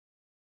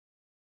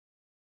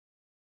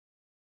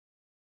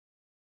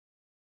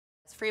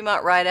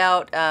Fremont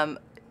Rideout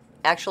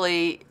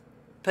actually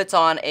puts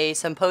on a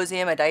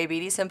symposium, a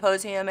diabetes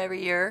symposium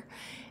every year,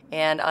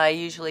 and I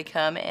usually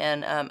come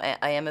and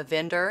I am a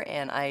vendor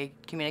and I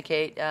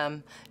communicate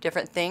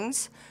different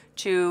things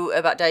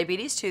about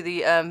diabetes to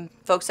the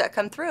folks that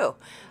come through.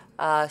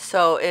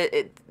 So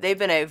they've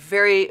been a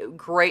very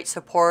great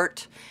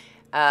support.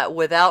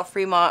 Without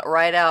Fremont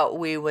Rideout,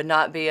 we would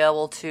not be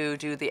able to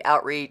do the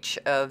outreach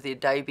of the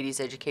diabetes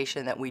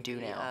education that we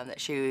do now. That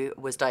she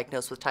was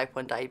diagnosed with type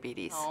 1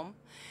 diabetes.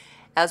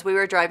 As we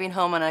were driving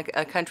home on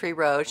a country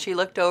road, she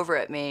looked over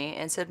at me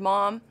and said,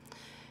 "Mom,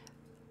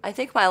 I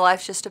think my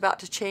life's just about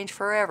to change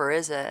forever,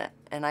 isn't it?"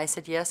 And I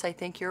said, "Yes, I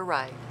think you're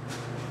right."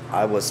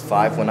 I was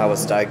 5 when I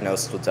was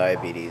diagnosed with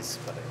diabetes.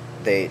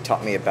 They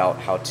taught me about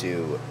how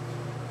to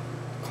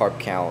carb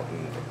count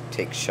and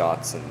take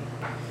shots and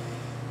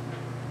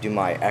do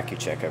my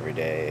AccuCheck every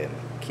day and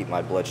keep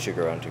my blood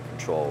sugar under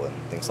control and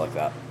things like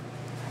that.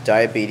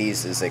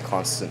 Diabetes is a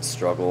constant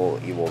struggle.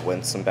 You will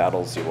win some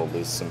battles, you will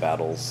lose some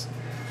battles.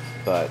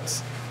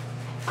 But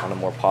on a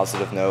more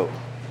positive note,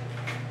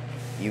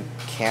 you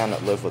can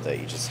live with it.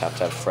 You just have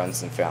to have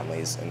friends and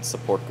families, and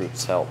support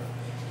groups help.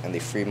 And the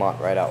Fremont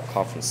Rideout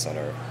Conference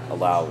Center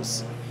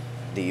allows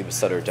the Yuba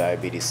Sutter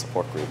Diabetes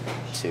Support Group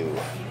to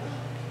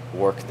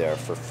work there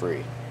for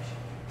free.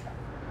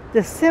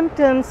 The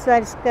symptoms I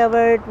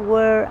discovered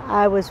were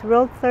I was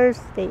real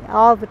thirsty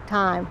all the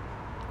time,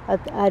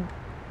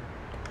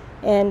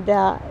 and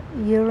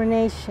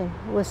urination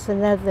was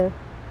another,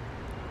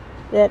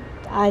 that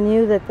I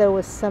knew that there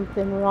was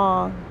something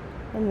wrong,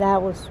 and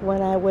that was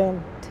when I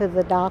went to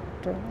the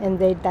doctor and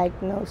they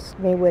diagnosed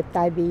me with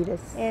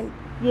diabetes. And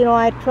you know,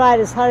 I tried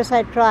as hard as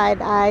I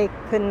tried, I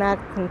could not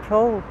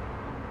control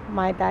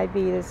my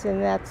diabetes,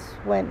 and that's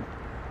when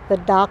the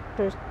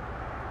doctors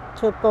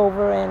took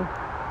over and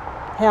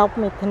helped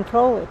me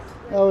control it.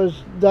 I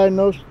was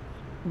diagnosed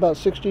about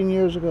 16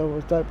 years ago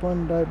with type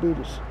 1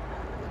 diabetes.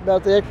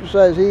 About the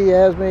exercise, he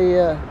has me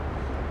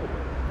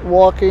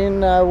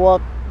walking. I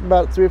walk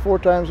about 3 or 4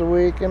 times a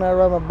week, and I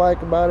ride my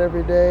bike about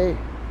every day.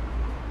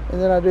 And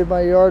then I do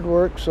my yard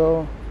work,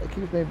 so it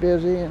keeps me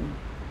busy and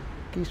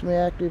keeps me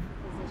active.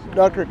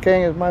 Dr.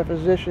 King is my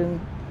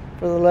physician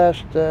for the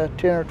last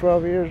 10 or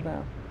 12 years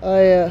now.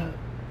 I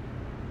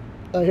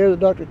hear that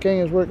Dr. King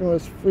is working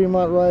with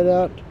Fremont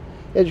Rideout,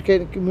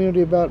 educating the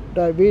community about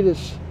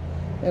diabetes,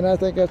 and I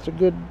think that's a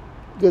good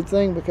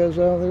thing, because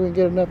I don't think we can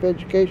get enough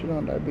education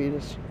on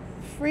diabetes.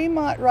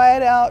 Fremont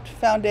Rideout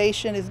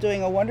Foundation is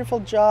doing a wonderful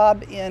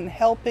job in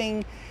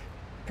helping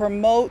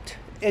promote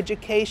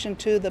education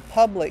to the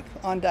public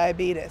on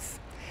diabetes.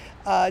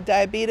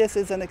 Diabetes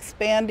is an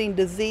expanding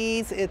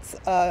disease.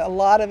 A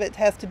lot of it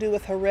has to do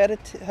with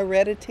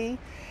heredity,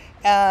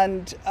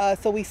 and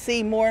so we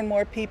see more and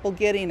more people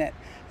getting it.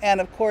 And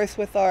of course,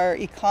 with our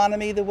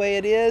economy the way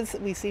it is,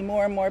 we see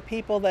more and more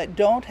people that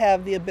don't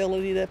have the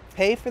ability to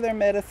pay for their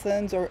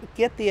medicines or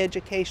get the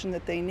education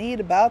that they need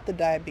about the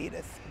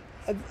diabetes.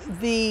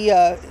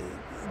 The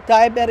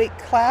diabetic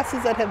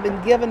classes that have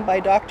been given by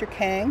Dr.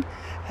 Kang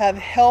have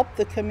helped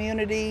the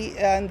community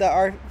and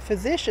our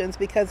physicians,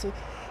 because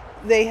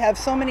they have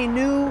so many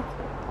new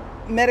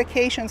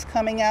medications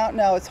coming out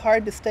now, it's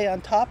hard to stay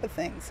on top of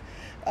things.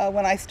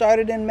 When I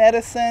started in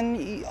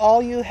medicine,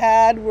 all you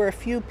had were a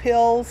few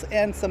pills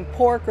and some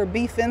pork or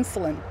beef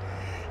insulin,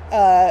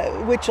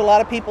 which a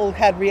lot of people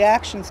had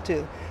reactions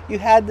to. You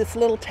had this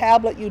little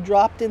tablet, you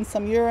dropped in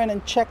some urine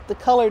and checked the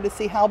color to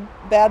see how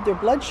bad their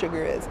blood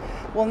sugar is.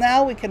 Well,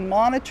 now we can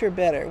monitor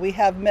better. We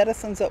have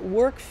medicines that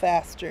work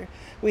faster.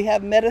 We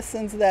have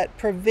medicines that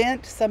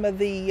prevent some of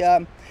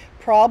the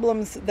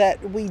problems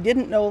that we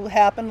didn't know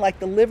happen, like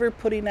the liver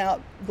putting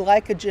out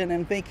glycogen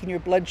and making your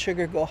blood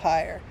sugar go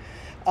higher.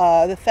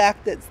 The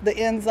fact that the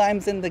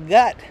enzymes in the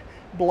gut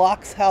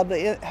blocks how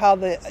the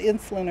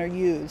insulin are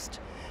used.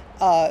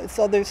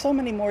 So there's so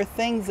many more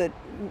things that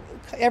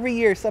every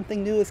year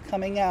something new is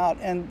coming out,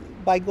 and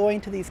by going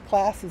to these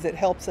classes it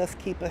helps us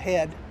keep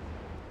ahead.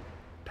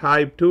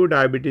 Type 2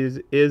 diabetes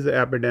is an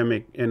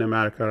epidemic in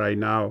America right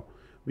now.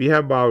 We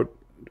have about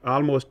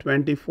almost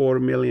 24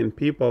 million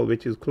people,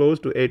 which is close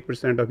to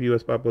 8% of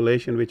US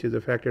population, which is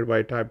affected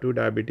by type 2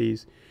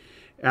 diabetes.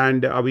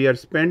 And we are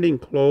spending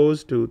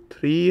close to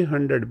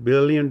 $300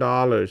 billion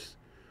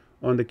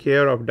on the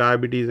care of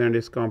diabetes and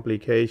its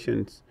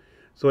complications.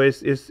 So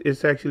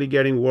it's actually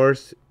getting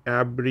worse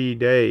every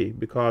day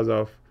because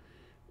of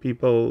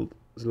people's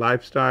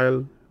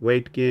lifestyle,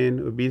 weight gain,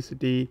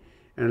 obesity,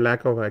 and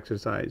lack of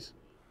exercise.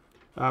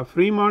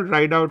 Fremont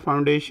Rideout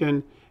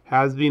Foundation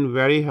has been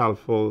very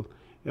helpful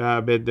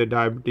with the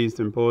Diabetes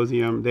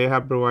Symposium. They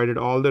have provided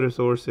all the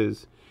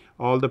resources,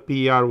 all the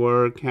PR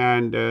work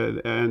and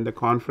the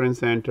conference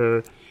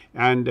center,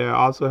 and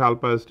also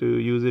help us to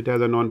use it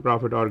as a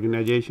nonprofit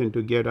organization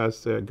to get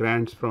us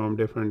grants from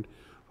different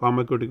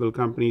pharmaceutical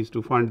companies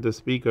to fund the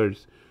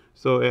speakers.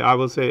 So I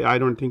will say I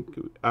don't think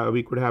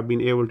we could have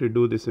been able to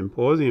do this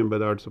symposium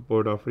without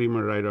support of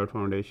Fremont Rideout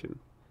Foundation.